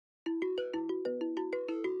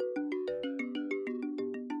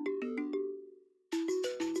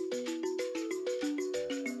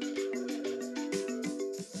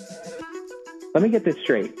Let me get this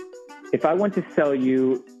straight. If I want to sell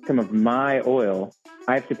you some of my oil,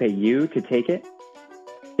 I have to pay you to take it?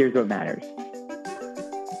 Here's what matters.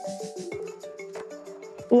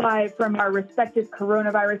 Live from our respective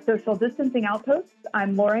coronavirus social distancing outposts,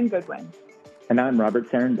 I'm Lauren Goodwin. And I'm Robert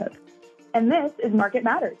Sarenbev. And this is Market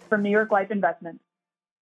Matters from New York Life Investments.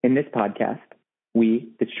 In this podcast,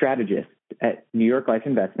 we, the strategists at New York Life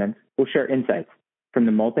Investments, will share insights from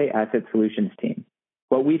the multi-asset solutions team,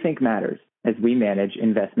 what we think matters as we manage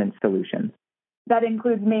investment solutions. That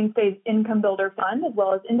includes Mainstay's Income Builder Fund, as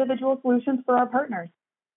well as individual solutions for our partners.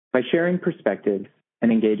 By sharing perspectives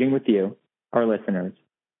and engaging with you, our listeners,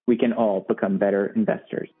 we can all become better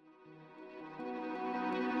investors.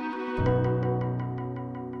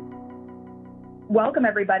 Welcome,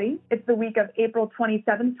 everybody. It's the week of April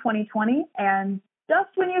 27th, 2020, and just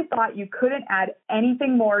when you thought you couldn't add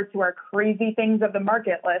anything more to our crazy things of the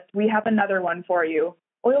market list, we have another one for you.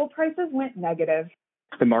 Oil prices went negative.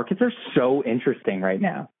 The markets are so interesting right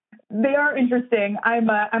now. They are interesting. I'm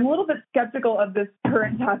a little bit skeptical of this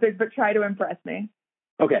current topic, but try to impress me.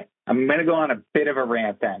 Okay, I'm going to go on a bit of a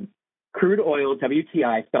rant then. Crude oil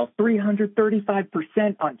WTI fell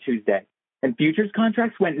 335% on Tuesday, and futures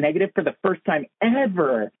contracts went negative for the first time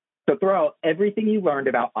ever. So throw out everything you learned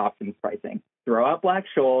about options pricing. Throw out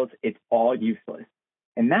Black-Scholes, it's all useless.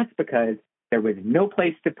 And that's because there was no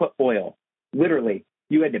place to put oil. Literally,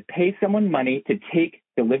 you had to pay someone money to take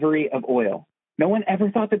delivery of oil. No one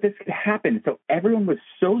ever thought that this could happen, so everyone was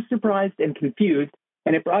so surprised and confused,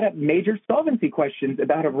 and it brought up major solvency questions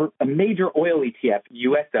about a major oil ETF,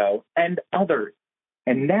 USO, and others.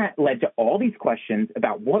 And that led to all these questions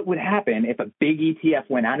about what would happen if a big ETF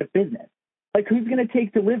went out of business. Like, who's going to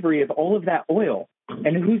take delivery of all of that oil?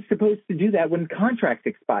 And who's supposed to do that when contracts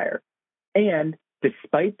expire? And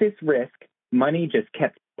despite this risk, money just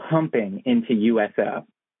kept pumping into USO.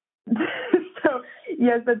 So,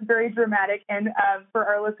 yes, that's very dramatic. And for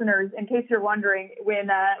our listeners, in case you're wondering, when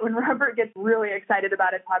Robert gets really excited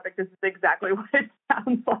about a topic, this is exactly what it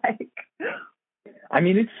sounds like. I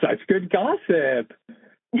mean, it's such good gossip.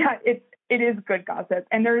 Yeah, it is good gossip.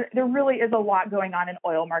 And there really is a lot going on in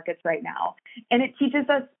oil markets right now. And it teaches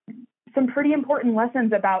us some pretty important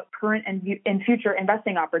lessons about current and future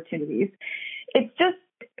investing opportunities. It's just,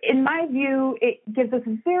 in my view, it gives us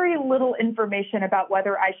very little information about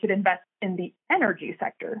whether I should invest in the energy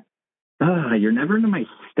sector. You're never into my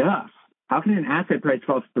stuff. How can an asset price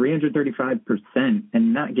fall 335%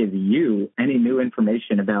 and not give you any new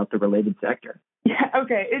information about the related sector? Yeah,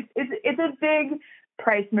 okay. It's a big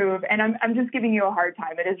price move, and I'm just giving you a hard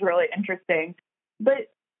time. It is really interesting. But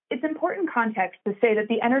it's important context to say that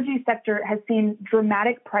the energy sector has seen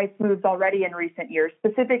dramatic price moves already in recent years,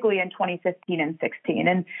 specifically in 2015 and 16.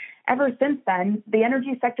 And ever since then, the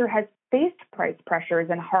energy sector has faced price pressures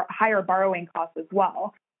and higher borrowing costs as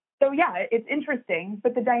well. So yeah, it's interesting,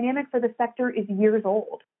 but the dynamic for the sector is years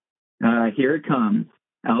old. Here it comes.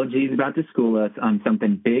 LG is about to school us on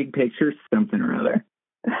something big picture, something or other.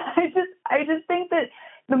 I just think that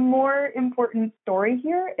the more important story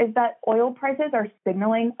here is that oil prices are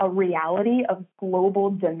signaling a reality of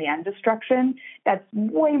global demand destruction that's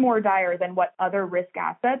way more dire than what other risk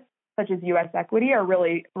assets, such as U.S. equity, are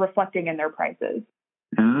really reflecting in their prices.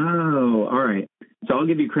 Oh, all right. So I'll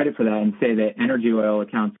give you credit for that and say that energy oil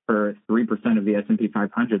accounts for 3% of the S&P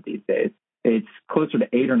 500 these days. It's closer to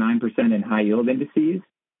 8 or 9% in high yield indices,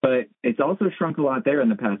 but it's also shrunk a lot there in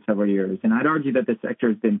the past several years. And I'd argue that the sector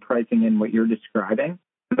has been pricing in what you're describing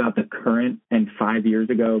about the current and 5 years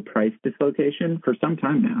ago price dislocation for some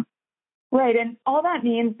time now. Right. And all that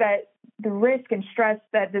means that the risk and stress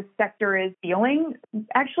that this sector is feeling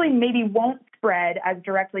actually maybe won't spread as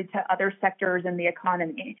directly to other sectors in the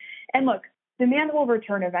economy. And look, demand will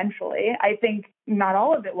return eventually. I think not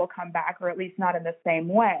all of it will come back, or at least not in the same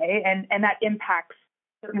way. And that impacts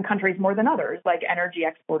certain countries more than others, like energy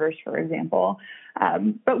exporters, for example.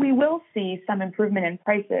 But we will see some improvement in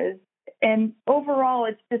prices. And overall,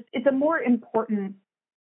 it's a more important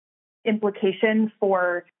implication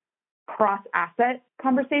for cross-asset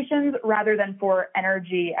conversations rather than for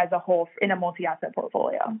energy as a whole in a multi-asset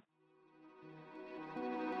portfolio.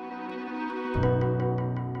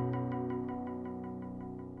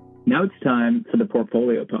 Now it's time for the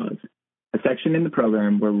Portfolio Pause, a section in the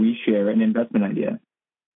program where we share an investment idea.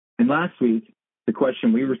 And last week, the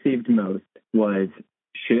question we received most was,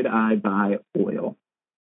 should I buy oil?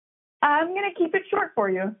 I'm going to keep it short for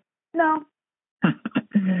you. No.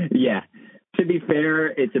 Yeah. To be fair,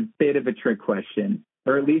 it's a bit of a trick question,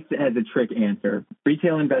 or at least it has a trick answer.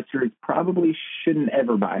 Retail investors probably shouldn't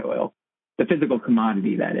ever buy oil. The physical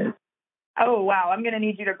commodity, that is. Oh, wow. I'm going to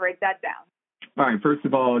need you to break that down. All right, first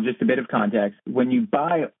of all, just a bit of context. When you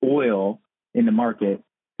buy oil in the market,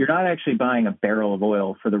 you're not actually buying a barrel of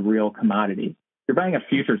oil for the real commodity. You're buying a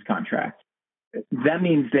futures contract. That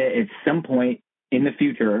means that at some point in the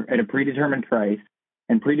future, at a predetermined price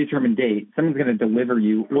and predetermined date, someone's going to deliver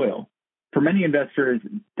you oil. For many investors,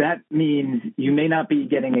 that means you may not be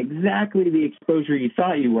getting exactly the exposure you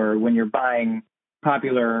thought you were when you're buying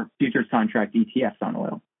popular futures contract ETFs on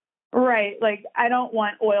oil. Right. Like, I don't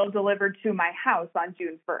want oil delivered to my house on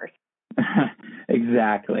June 1st.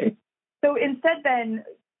 Exactly. So instead, then,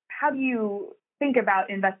 how do you think about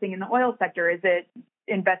investing in the oil sector? Is it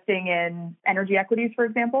investing in energy equities, for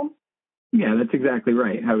example? Yeah, that's exactly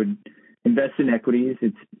right. I would invest in equities.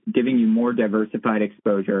 It's giving you more diversified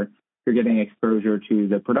exposure. You're getting exposure to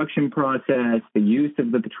the production process, the use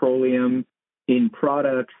of the petroleum in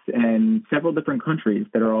products, and several different countries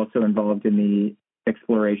that are also involved in the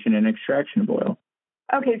exploration and extraction of oil.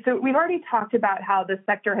 Okay, so we've already talked about how the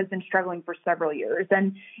sector has been struggling for several years,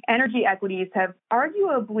 and energy equities have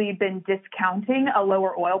arguably been discounting a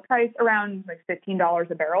lower oil price around like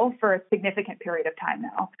 $15 a barrel for a significant period of time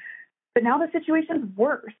now. But now the situation's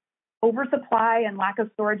worse. Oversupply and lack of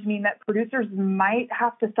storage mean that producers might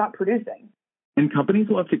have to stop producing. And companies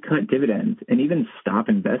will have to cut dividends and even stop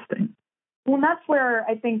investing. Well, and that's where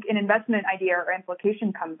I think an investment idea or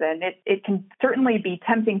implication comes in. It can certainly be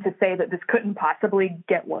tempting to say that this couldn't possibly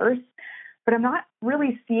get worse, but I'm not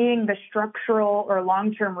really seeing the structural or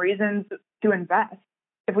long-term reasons to invest.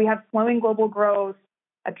 If we have slowing global growth,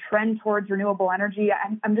 a trend towards renewable energy,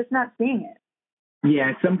 I'm just not seeing it.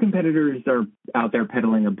 Yeah, some competitors are out there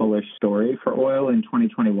peddling a bullish story for oil in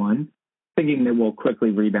 2021, thinking that we'll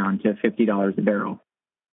quickly rebound to $50 a barrel.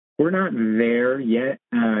 We're not there yet.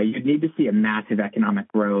 You'd need to see a massive economic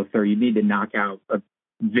growth, or you'd need to knock out a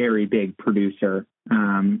very big producer.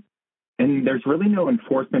 And there's really no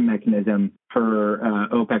enforcement mechanism for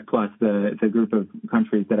OPEC plus, the group of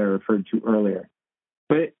countries that I referred to earlier.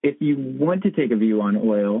 But if you want to take a view on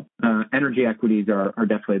oil, energy equities are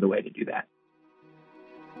definitely the way to do that.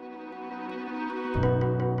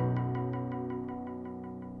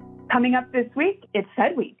 Coming up this week, it's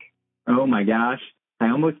Fed Week. Oh my gosh. I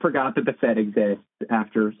almost forgot that the Fed exists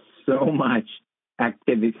after so much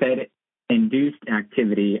activity, Fed-induced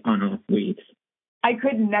activity on off weeks. I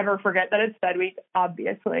could never forget that it's Fed Week,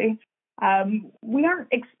 obviously. We aren't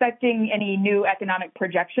expecting any new economic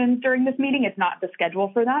projections during this meeting. It's not the schedule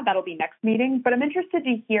for that. That'll be next meeting. But I'm interested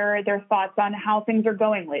to hear their thoughts on how things are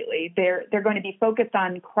going lately. They're going to be focused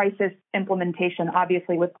on crisis implementation,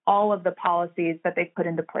 obviously, with all of the policies that they've put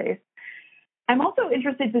into place. I'm also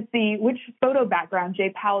interested to see which photo background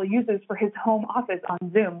Jay Powell uses for his home office on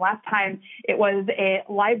Zoom. Last time it was a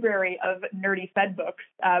library of nerdy Fed books,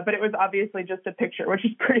 but it was obviously just a picture, which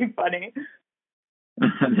is pretty funny.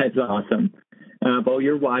 That's awesome. While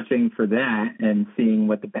you're watching for that and seeing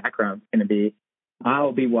what the background's going to be,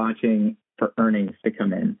 I'll be watching for earnings to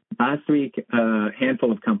come in. Last week, a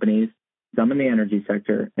handful of companies, some in the energy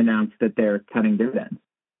sector, announced that they're cutting dividends.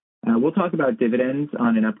 We'll talk about dividends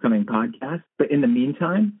on an upcoming podcast, but in the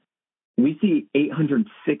meantime, we see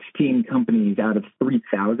 816 companies out of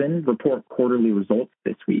 3,000 report quarterly results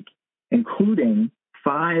this week, including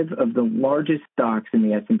 5 of the largest stocks in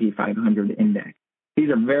the S&P 500 index. These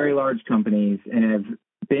are very large companies and have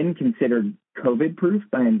been considered COVID-proof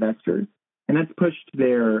by investors, and that's pushed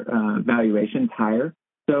their valuations higher.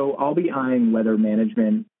 So I'll be eyeing whether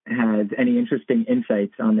management has any interesting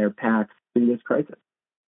insights on their paths through this crisis.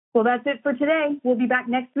 Well, that's it for today. We'll be back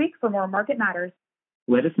next week for more Market Matters.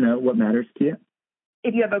 Let us know what matters to you.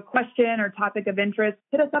 If you have a question or topic of interest,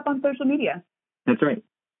 hit us up on social media. That's right.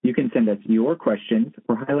 You can send us your questions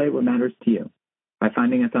or highlight what matters to you by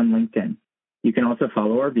finding us on LinkedIn. You can also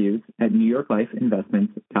follow our views at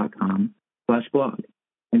newyorklifeinvestments.com/blog.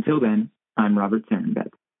 Until then, I'm Robert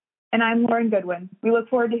Sarenbet. And I'm Lauren Goodwin. We look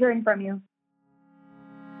forward to hearing from you.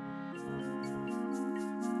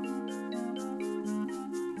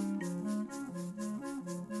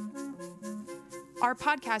 Our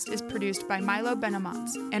podcast is produced by Milo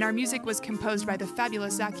Benamans, and our music was composed by the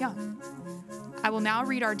fabulous Zach Young. I will now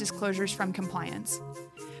read our disclosures from compliance.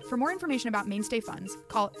 For more information about Mainstay Funds,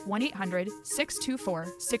 call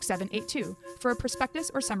 1-800-624-6782 for a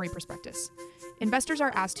prospectus or summary prospectus. Investors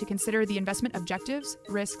are asked to consider the investment objectives,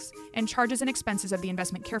 risks, and charges and expenses of the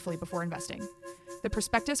investment carefully before investing. The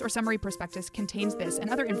prospectus or summary prospectus contains this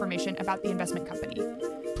and other information about the investment company.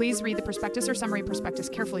 Please read the prospectus or summary prospectus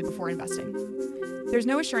carefully before investing. There's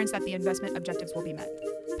no assurance that the investment objectives will be met.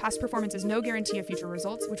 Past performance is no guarantee of future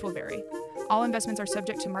results, which will vary. All investments are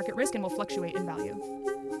subject to market risk and will fluctuate in value.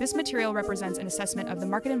 This material represents an assessment of the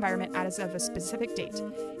market environment as of a specific date.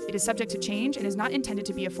 It is subject to change and is not intended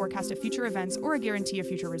to be a forecast of future events or a guarantee of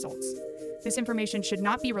future results. This information should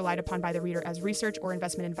not be relied upon by the reader as research or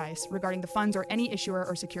investment advice regarding the funds or any issuer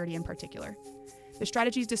or security in particular. The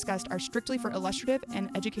strategies discussed are strictly for illustrative and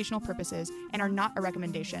educational purposes and are not a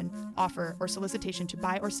recommendation, offer, or solicitation to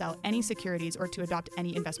buy or sell any securities or to adopt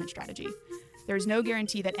any investment strategy. There is no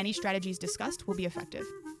guarantee that any strategies discussed will be effective.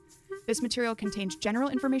 This material contains general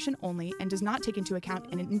information only and does not take into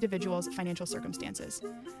account an individual's financial circumstances.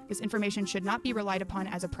 This information should not be relied upon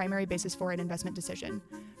as a primary basis for an investment decision.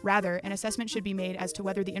 Rather, an assessment should be made as to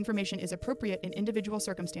whether the information is appropriate in individual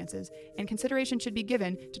circumstances, and consideration should be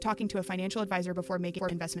given to talking to a financial advisor before making an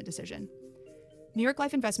investment decision. New York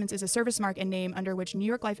Life Investments is a service mark and name under which New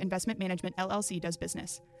York Life Investment Management, LLC does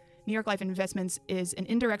business. New York Life Investments is an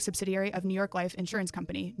indirect subsidiary of New York Life Insurance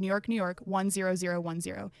Company, New York,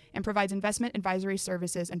 10010, and provides investment advisory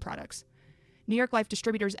services and products. New York Life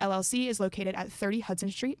Distributors, LLC is located at 30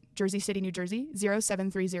 Hudson Street, Jersey City, New Jersey,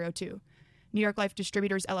 07302. New York Life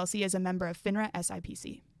Distributors, LLC is a member of FINRA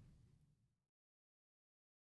SIPC.